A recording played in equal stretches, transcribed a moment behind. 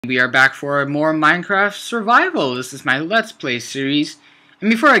We are back for more Minecraft survival. This is my Let's Play series. And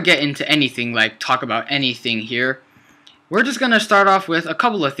before I get into anything, like talk about anything here, we're just going to start off with a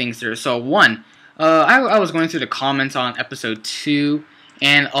couple of things here. So one, I was going through the comments on episode 2,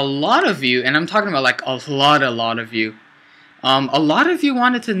 and a lot of you, and I'm talking about like a lot of you, a lot of you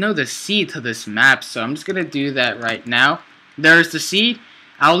wanted to know the seed to this map, so I'm just going to do that right now. There's the seed.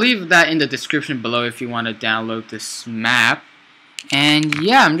 I'll leave that in the description below if you want to download this map. And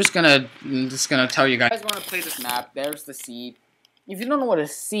yeah, I'm just gonna tell you guys want to play this map. There's the seed. If you don't know what a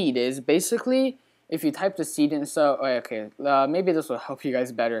seed is, basically, if you type the seed in, maybe this will help you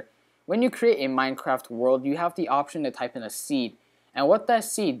guys better. When you create a Minecraft world, you have the option to type in a seed, and what that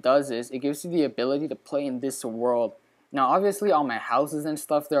seed does is it gives you the ability to play in this world. Now, obviously, all my houses and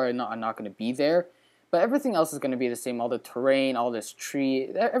stuff there are not going to be there, but everything else is going to be the same. All the terrain, all this tree,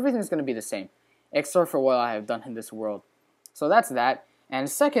 everything's going to be the same, except for what I have done in this world. So that's that. And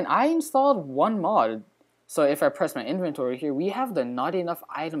second, I installed one mod. So if I press my inventory here, we have the not enough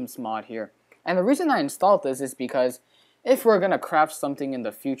items mod here. And the reason I installed this is because if we're gonna craft something in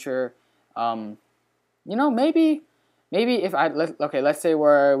the future, you know, maybe if let's say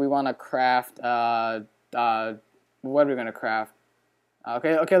we want to craft what are we gonna craft?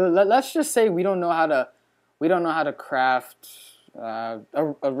 Let's just say we don't know how to craft a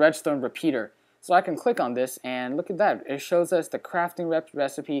redstone repeater. So I can click on this and look at that. It shows us the crafting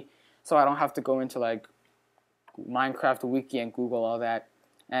recipe, so I don't have to go into like Minecraft Wiki and Google all that.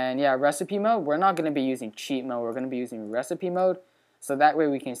 And yeah, recipe mode, we're not going to be using cheat mode, we're going to be using recipe mode. So that way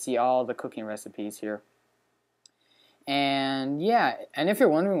we can see all the cooking recipes here. And yeah, and if you're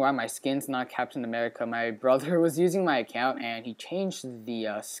wondering why my skin's not Captain America, my brother was using my account and he changed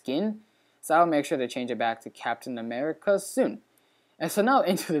the skin. So I'll make sure to change it back to Captain America soon. And so now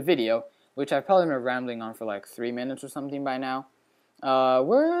into the video, which I've probably been rambling on for like 3 minutes or something by now.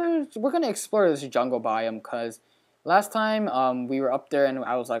 We're gonna explore this jungle biome because last time we were up there and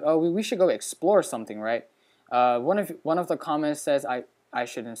I was like, oh, we should go explore something, right? One of the comments says I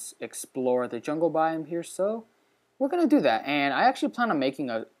should explore the jungle biome here, so we're gonna do that. And I actually plan on making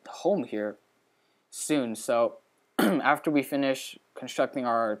a home here soon. So after we finish constructing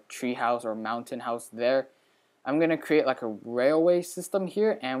our tree house or mountain house there, I'm going to create like a railway system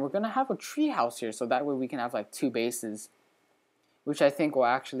here, and we're going to have a tree house here, so that way we can have like 2 bases, which I think will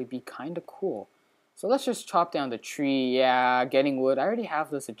actually be kind of cool. So let's just chop down the tree. Yeah, getting wood. I already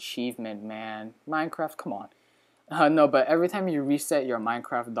have this achievement, man. Minecraft, come on. No, but every time you reset your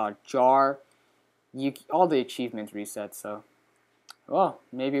Minecraft.jar, all the achievements reset, so. Well,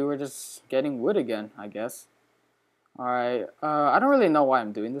 maybe we're just getting wood again, I guess. Alright, I don't really know why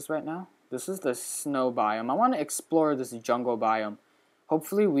I'm doing this right now. This is the snow biome. I want to explore this jungle biome.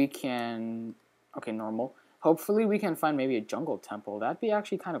 Hopefully we can... Okay, normal. Hopefully we can find maybe a jungle temple. That'd be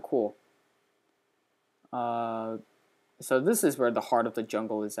actually kind of cool. So this is where the heart of the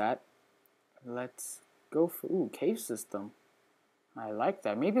jungle is at. Let's go for... Ooh, cave system. I like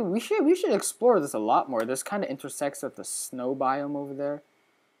that. Maybe we should explore this a lot more. This kind of intersects with the snow biome over there.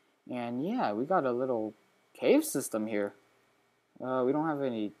 And yeah, we got a little cave system here. We don't have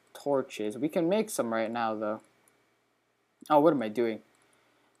any torches. We can make some right now, though. Oh, what am I doing?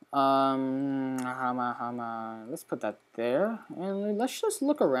 Let's put that there, and let's just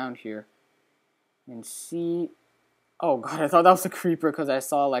look around here and see. Oh god, I thought that was a creeper because I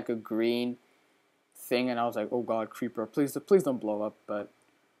saw like a green thing, and I was like, oh god, creeper, please don't blow up. But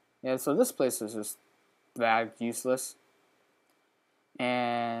yeah, so this place is just bad, useless.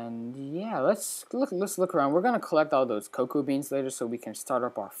 And yeah, let's look around. We're gonna collect all those cocoa beans later so we can start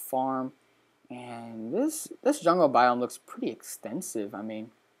up our farm. And this jungle biome looks pretty extensive. I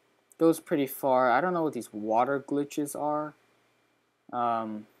mean, goes pretty far. I don't know what these water glitches are.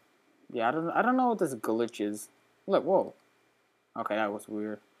 Yeah, I don't know what this glitch is. Look, whoa. Okay, that was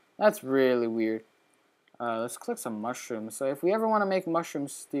weird. That's really weird. Let's click some mushrooms. So if we ever want to make mushroom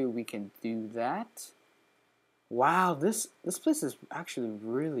stew, we can do that. Wow, this place is actually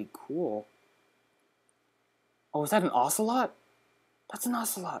really cool. Oh, is that an ocelot? That's an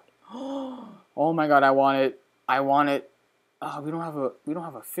ocelot. Oh my god, I want it. I want it. Oh, we don't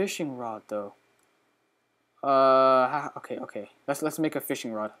have a fishing rod though. Okay. Let's make a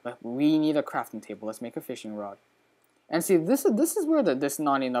fishing rod. We need a crafting table. Let's make a fishing rod. And see, this is where this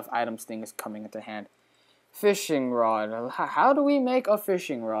not enough items thing is coming into hand. Fishing rod. How do we make a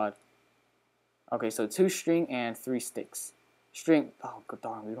fishing rod? Okay, so 2 string and 3 sticks. String. Oh, god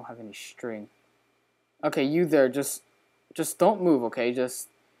darn, we don't have any string. Okay, you there, just don't move, okay? Just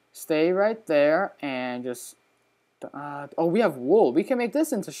stay right there and just... oh, we have wool. We can make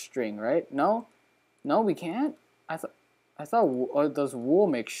this into string, right? No? No, we can't? I I thought, does wool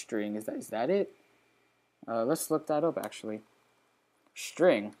make string? Is that it? Let's look that up actually.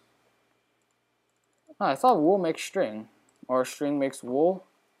 String. Oh, I thought wool makes string, or string makes wool.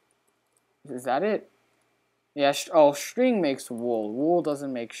 Is that it? Yeah. Oh, string makes wool. Wool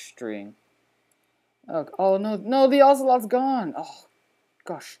doesn't make string. Oh no, no, the ocelot's gone. Oh,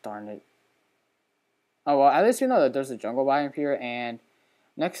 gosh darn it. Oh well, at least you know that there's a jungle biome here, and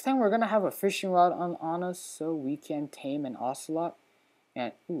next time we're gonna have a fishing rod on us so we can tame an ocelot.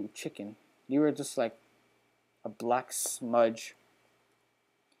 And ooh, chicken. You were just like a black smudge.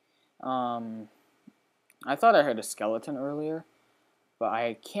 I thought I heard a skeleton earlier, but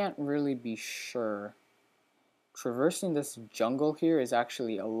I can't really be sure. Traversing this jungle here is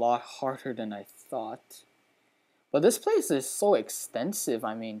actually a lot harder than I thought. But this place is so extensive.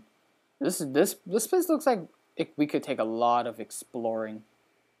 I mean, this place looks like we could take a lot of exploring.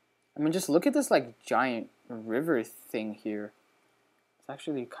 I mean, just look at this like giant river thing here. It's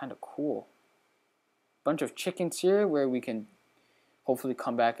actually kind of cool. Bunch of chickens here where we can hopefully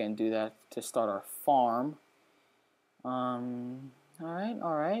come back and do that to start our farm.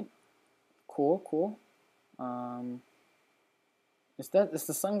 Alright. Cool. Is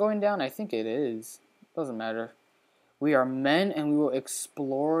the sun going down? I think it is. Doesn't matter. We are men and we will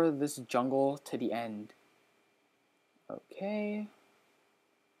explore this jungle to the end. Okay. I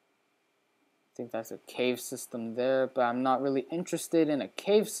think that's a cave system there, but I'm not really interested in a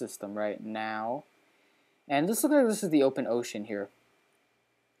cave system right now. And this looks like this is the open ocean here.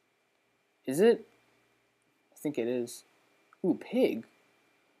 Is it? I think it is. Ooh, pig.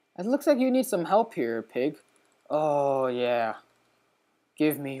 It looks like you need some help here, pig. Oh, yeah.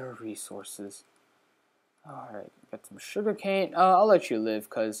 Give me your resources. Alright, got some sugar cane. I'll let you live,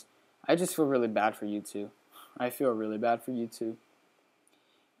 because I just feel really bad for you two. I feel really bad for you two.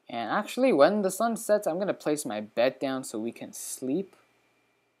 And actually, when the sun sets, I'm going to place my bed down so we can sleep.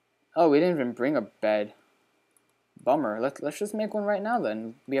 Oh, we didn't even bring a bed. Bummer. Let's just make one right now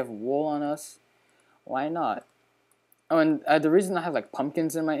then. We have wool on us. Why not? Oh, and the reason I have like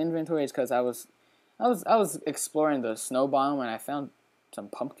pumpkins in my inventory is because I was exploring the snow biome and I found some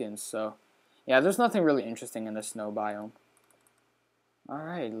pumpkins. So yeah, there's nothing really interesting in the snow biome. All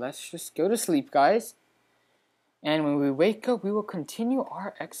right, let's just go to sleep, guys. And when we wake up, we will continue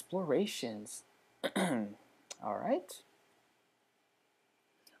our explorations. All right.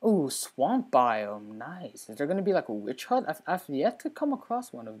 Ooh, swamp biome, nice. Is there gonna be like a witch hut? I've yet to come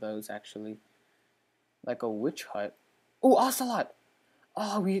across one of those actually. Like a witch hut. Ooh, ocelot.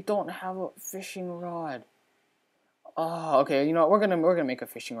 Oh, we don't have a fishing rod. Oh, okay. You know what? We're gonna make a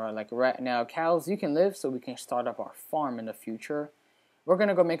fishing rod like right now. Cows, you can live so we can start up our farm in the future. We're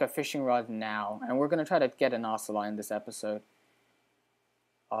gonna go make a fishing rod now, and we're gonna try to get an ocelot in this episode.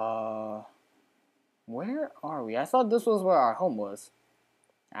 Where are we? I thought this was where our home was.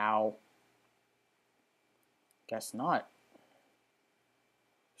 Ow. Guess not.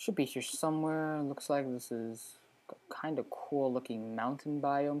 Should be here somewhere. Looks like this is a kind of cool looking mountain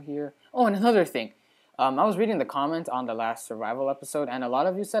biome here. Oh, and another thing. I was reading the comments on the last survival episode, and a lot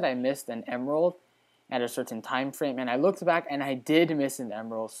of you said I missed an emerald at a certain time frame, and I looked back and I did miss an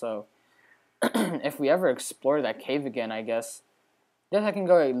emerald, so if we ever explore that cave again, I guess I can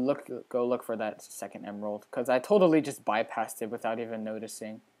go look for that second emerald, because I totally just bypassed it without even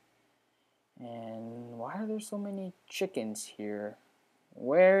noticing. And why are there so many chickens here?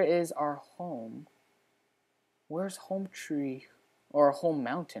 Where is our home? Where's home tree? Or home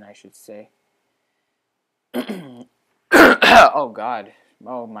mountain, I should say. Oh god.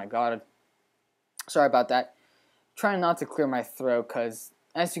 Oh my god. Sorry about that. Trying not to clear my throat, because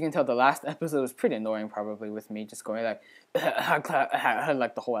as you can tell, the last episode was pretty annoying, probably, with me just going like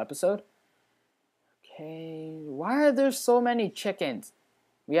like the whole episode. Okay, why are there so many chickens?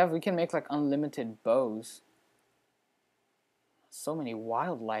 We can make like unlimited bows. So many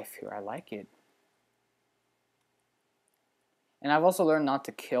wildlife here. I like it. And I've also learned not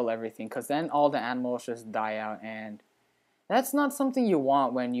to kill everything, because then all the animals just die out, and that's not something you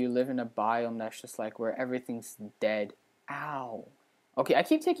want when you live in a biome that's just like where everything's dead. Ow. Okay, I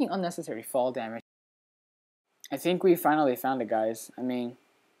keep taking unnecessary fall damage. I think we finally found it, guys. I mean,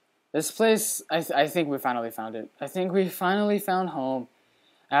 this place, I think we finally found it. I think we finally found home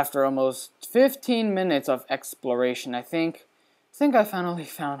after almost 15 minutes of exploration. I think I finally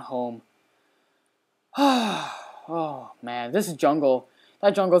found home. Oh man, this jungle,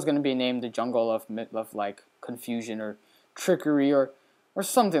 that jungle is going to be named the jungle of like confusion or trickery or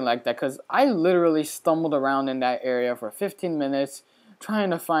something like that, because I literally stumbled around in that area for 15 minutes trying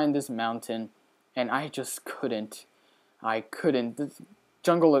to find this mountain, and I just couldn't. I couldn't. This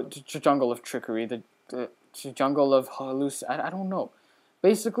jungle of trickery. jungle of I don't know.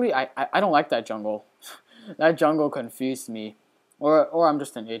 Basically, I don't like that jungle. That jungle confused me. Or I'm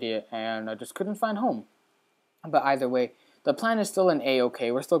just an idiot and I just couldn't find home. But either way, the plan is still an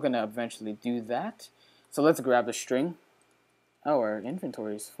A-okay. We're still going to eventually do that. So let's grab the string. Oh, our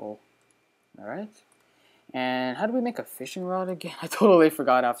inventory is full. Alright. And how do we make a fishing rod again? I totally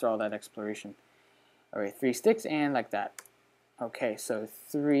forgot after all that exploration. Alright, 3 sticks and like that. Okay, so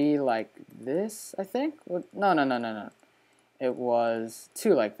 3 like this, I think? No. It was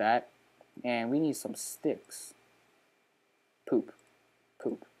 2 like that. And we need some sticks. Poop.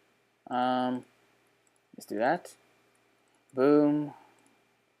 Let's do that. Boom.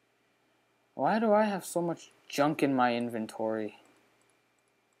 Why do I have so much junk in my inventory?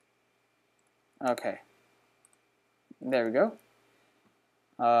 Okay. There we go.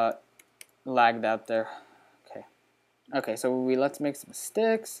 Lagged out there. Okay, so let's make some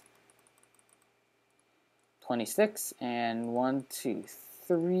sticks. 26 and 1, 2,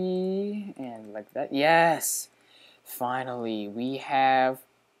 3 and like that. Yes! Finally, we have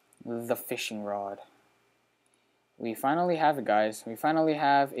the fishing rod. We finally have it, guys. We finally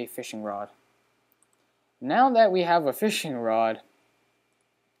have a fishing rod. Now that we have a fishing rod,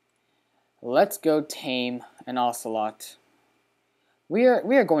 let's go tame an ocelot. We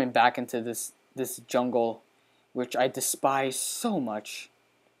are going back into this jungle, which I despise so much.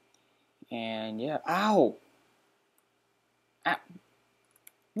 And yeah, ow! Ah.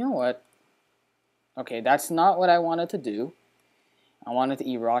 You know what? Okay, that's not what I wanted to do. I wanted to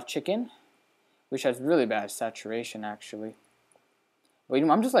eat raw chicken, which has really bad saturation, actually. But you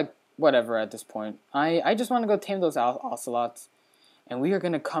know, I'm just like, whatever at this point. I just want to go tame those ocelots, and we are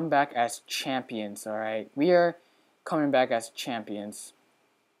going to come back as champions, alright? We are coming back as champions.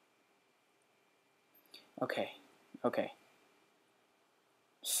 Okay.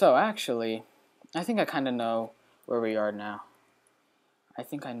 So, actually, I think I kind of know where we are now. I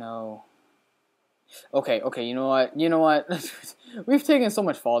think I know... Okay, you know what? We've taken so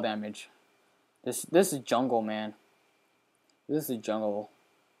much fall damage. This is jungle, man. This is jungle.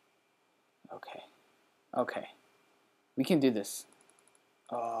 Okay. We can do this.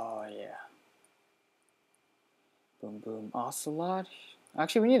 Oh, yeah. Boom. Ocelot.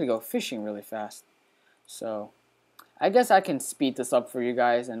 Actually, we need to go fishing really fast. So, I guess I can speed this up for you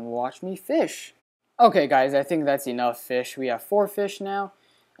guys and watch me fish. Okay, guys, I think that's enough fish. We have 4 fish now.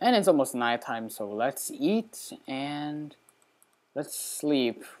 And it's almost nighttime, so let's eat and let's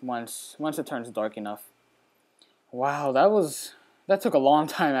sleep once it turns dark enough. Wow, that took a long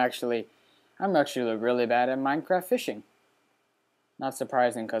time, actually. I'm actually really bad at Minecraft fishing. Not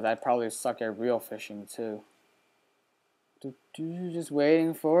surprising, because I'd probably suck at real fishing too. Just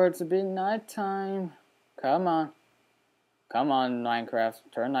waiting for it to be nighttime. Come on, Minecraft,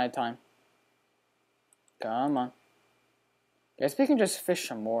 turn nighttime. Come on. Guess we can just fish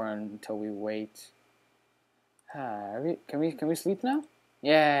some more until we wait. Can we sleep now?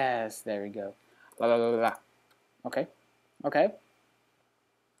 Yes, there we go. Blah, blah, blah, blah. Okay.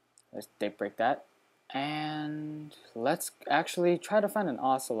 Let's break that. And let's actually try to find an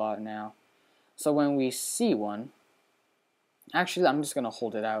ocelot now. So when we see one, actually I'm just going to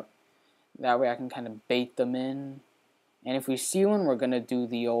hold it out. That way I can kind of bait them in. And if we see one, we're going to do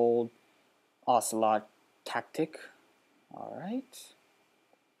the old ocelot tactic. Alright.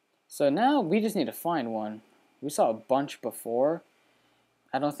 So now we just need to find one. We saw a bunch before.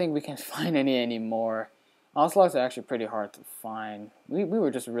 I don't think we can find any anymore. Ocelots are actually pretty hard to find. We were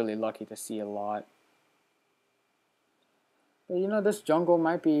just really lucky to see a lot. But you know, this jungle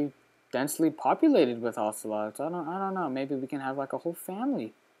might be densely populated with ocelots. I don't know. Maybe we can have like a whole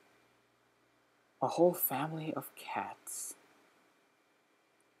family. A whole family of cats.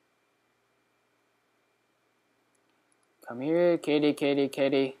 Come here, kitty.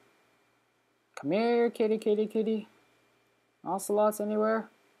 Come here, kitty. Ocelots anywhere?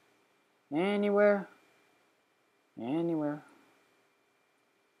 Anywhere?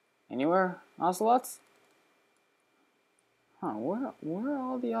 Ocelots? Huh, where are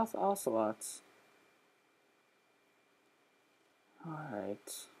all the ocelots?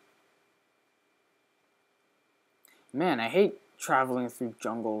 Alright. Man, I hate traveling through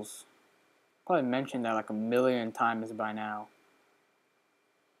jungles. Probably mentioned that like a million times by now.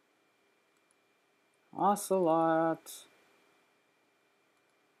 Ocelot.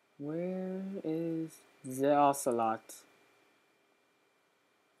 Where is the ocelot?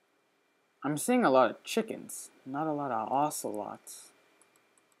 I'm seeing a lot of chickens, not a lot of ocelots.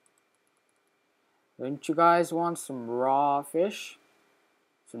 Don't you guys want some raw fish?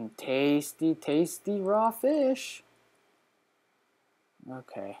 Some tasty raw fish.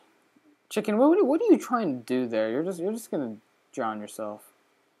 Okay. Chicken, what are you trying to do there? You're just gonna drown yourself.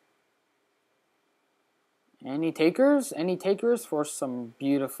 Any takers? Any takers for some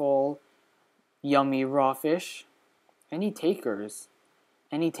beautiful, yummy raw fish? Any takers?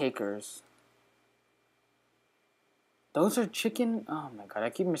 Any takers? Those are chicken? Oh my god, I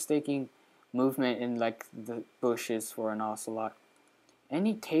keep mistaking movement in like the bushes for an ocelot.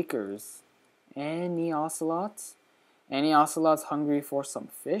 Any takers? Any ocelots? Any ocelots hungry for some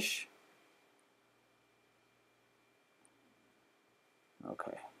fish?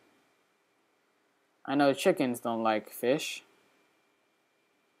 Okay. I know chickens don't like fish.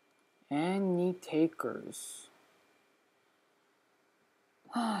 Any takers?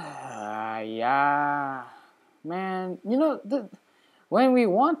 Yeah. Man, you know, when we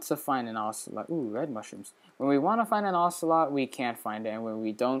want to find an ocelot, ooh, red mushrooms. When we want to find an ocelot, we can't find it, and when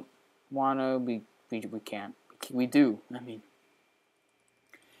we don't want to, we can't. We do. I mean,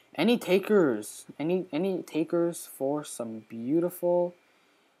 any takers? Any takers for some beautiful,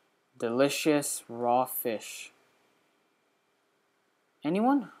 delicious raw fish?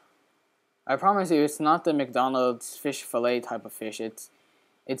 Anyone? I promise you, it's not the McDonald's fish fillet type of fish.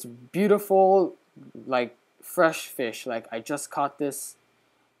 It's beautiful, like fresh fish. Like I just caught this.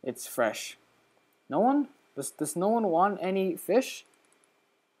 It's fresh. No one? Does no one want any fish?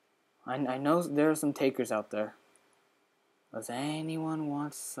 I know there are some takers out there. Does anyone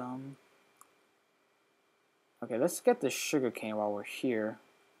want some? Okay, let's get the sugarcane while we're here.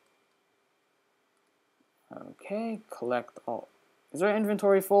 Okay, collect all. Is our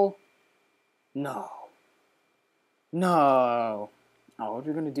inventory full? No. No. Oh, what are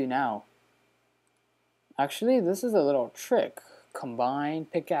we gonna do now? Actually, this is a little trick. Combine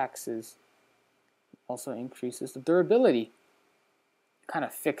pickaxes. Also increases the durability. Kind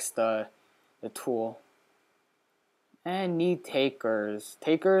of fix the tool. And need takers.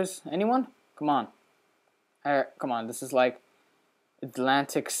 Takers? Anyone? Come on. Come on, this is like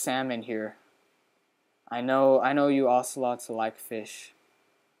Atlantic salmon here. I know you ocelots like fish.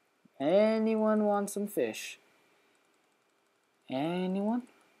 Anyone want some fish? Anyone?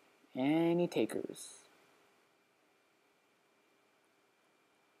 Any takers?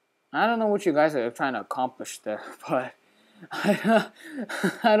 I don't know what you guys are trying to accomplish there, but I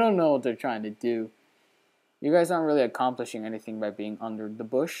don't know what they're trying to do. You guys aren't really accomplishing anything by being under the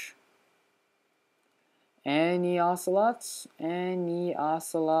bush. Any ocelots? Any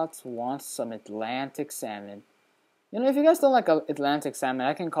ocelots want some Atlantic salmon? You know, if you guys don't like Atlantic salmon,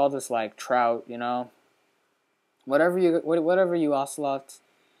 I can call this like trout, you know. Whatever you ocelots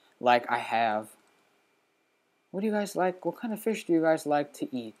like, I have. What do you guys like? What kind of fish do you guys like to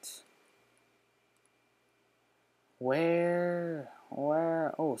eat? Where?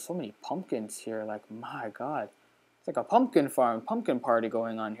 Oh, so many pumpkins here. Like, my god. It's like a pumpkin farm, pumpkin party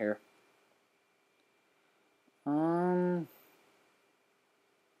going on here.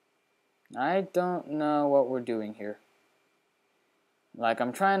 I don't know what we're doing here. Like,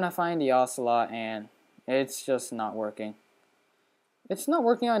 I'm trying to find the ocelot and it's just not working. It's not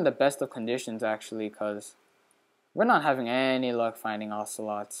working out in the best of conditions, actually, because we're not having any luck finding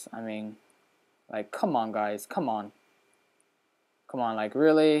ocelots. I mean, like, come on, guys. Come on. Come on, like,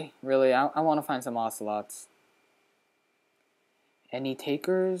 really? Really? I want to find some ocelots. Any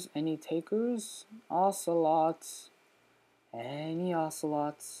takers? Any takers? Ocelots. Any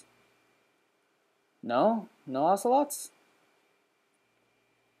ocelots? No? No ocelots?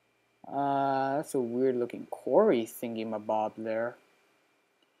 That's a weird looking quarry thingy-mabob there.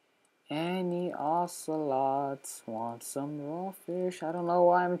 Any ocelots want some raw fish? I don't know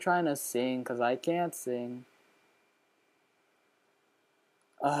why I'm trying to sing, because I can't sing.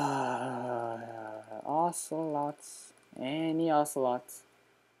 Ocelots. Any ocelots?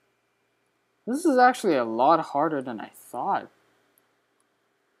 This is actually a lot harder than I thought.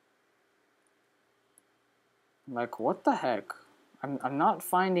 Like, what the heck? I'm not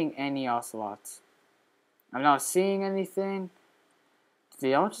finding any ocelots. I'm not seeing anything. Did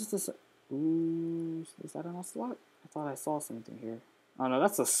they all just ooh, is that an ocelot? I thought I saw something here. Oh no,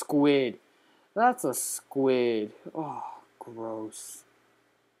 that's a squid. That's a squid. Oh, gross.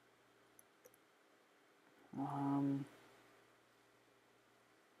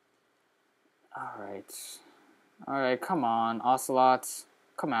 Alright, come on, ocelots.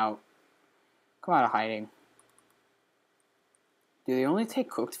 Come out. Come out of hiding. Do they only take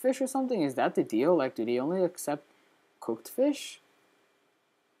cooked fish or something? Is that the deal? Like, do they only accept cooked fish?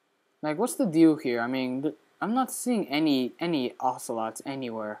 Like, what's the deal here? I mean, I'm not seeing any ocelots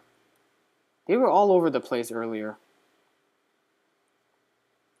anywhere. They were all over the place earlier.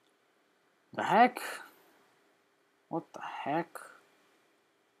 The heck? What the heck?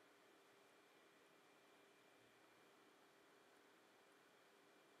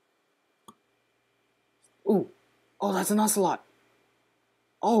 Ooh. Oh, that's an ocelot.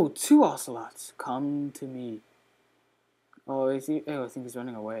 Oh, two ocelots. Come to me. Oh, is he? Oh, I think he's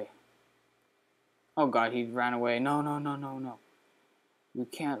running away. Oh god, he ran away. No, no, no, no, no. We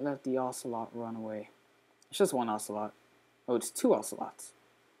can't let the ocelot run away. It's just one ocelot. Oh, it's two ocelots.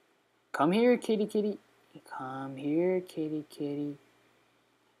 Come here, kitty, kitty. Come here, kitty, kitty.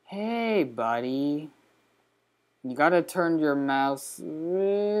 Hey, buddy. You gotta turn your mouse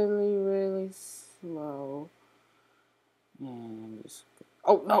really, really slow. And just...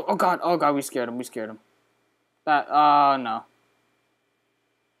 Oh, no. Oh, God. Oh, God. We scared him. We scared him. That... Oh, no.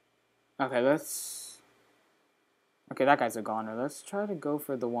 Okay, let's... Okay, that guy's a goner. Let's try to go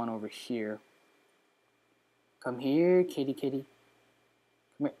for the one over here. Come here, kitty, kitty.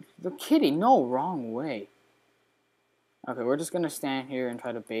 Come here. The kitty. No, wrong way. Okay, we're just gonna stand here and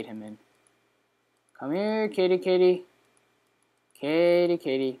try to bait him in. Come here, kitty, kitty. Kitty,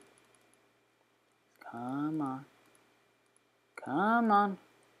 kitty. Come on. Come on.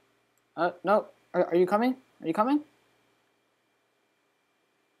 No. Are you coming? Are you coming?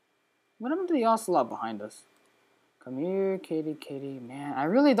 What happened to the ocelot behind us? Come here, kitty, kitty. Man, I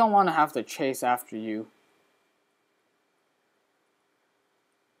really don't want to have to chase after you.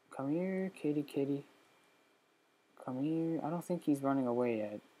 Come here, kitty, kitty. Come here. I don't think he's running away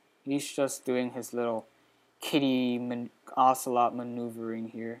yet. He's just doing his little kitty ocelot maneuvering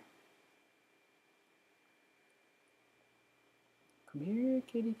here. Come here,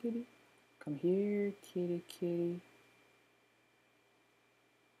 kitty, kitty. Come here, kitty, kitty.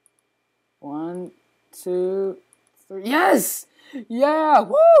 1, 2, 3. Yes! Yeah!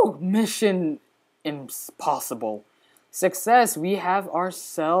 Woo! Mission impossible. Success! We have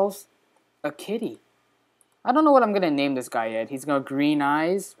ourselves a kitty. I don't know what I'm gonna name this guy yet. He's got green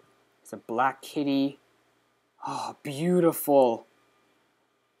eyes. It's a black kitty. Oh, beautiful.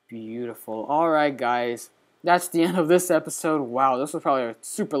 Beautiful. Alright, guys. That's the end of this episode. Wow, this was probably a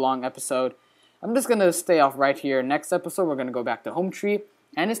super long episode. I'm just gonna stay off right here. Next episode, we're gonna go back to Home Tree.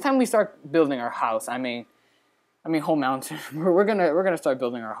 And it's time we start building our house. I mean Home Mountain. we're gonna start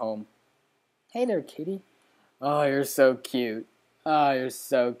building our home. Hey there, kitty. Oh, you're so cute. Oh, you're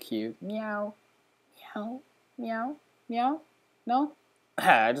so cute. Meow. Meow. Meow. Meow. No?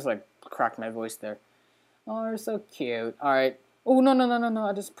 I just like cracked my voice there. Oh, you're so cute. Alright. Oh, no, no, no, no, no.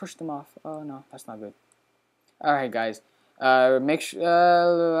 I just pushed them off. Oh, no. That's not good. Alright, guys. Make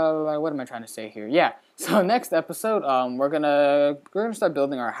sure... what am I trying to say here? Yeah. So, next episode, we're gonna start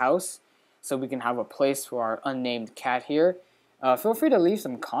building our house so we can have a place for our unnamed cat here. Feel free to leave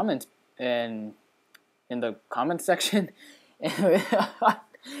some comments in the comment section.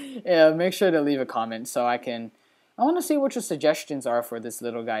 Yeah, make sure to leave a comment so I want to see what your suggestions are for this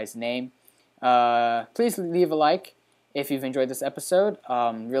little guy's name. Please leave a like if you've enjoyed this episode.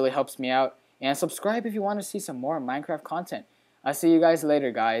 Really helps me out. And subscribe if you want to see some more Minecraft content. I'll see you guys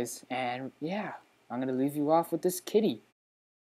later, guys. And yeah, I'm going to leave you off with this kitty.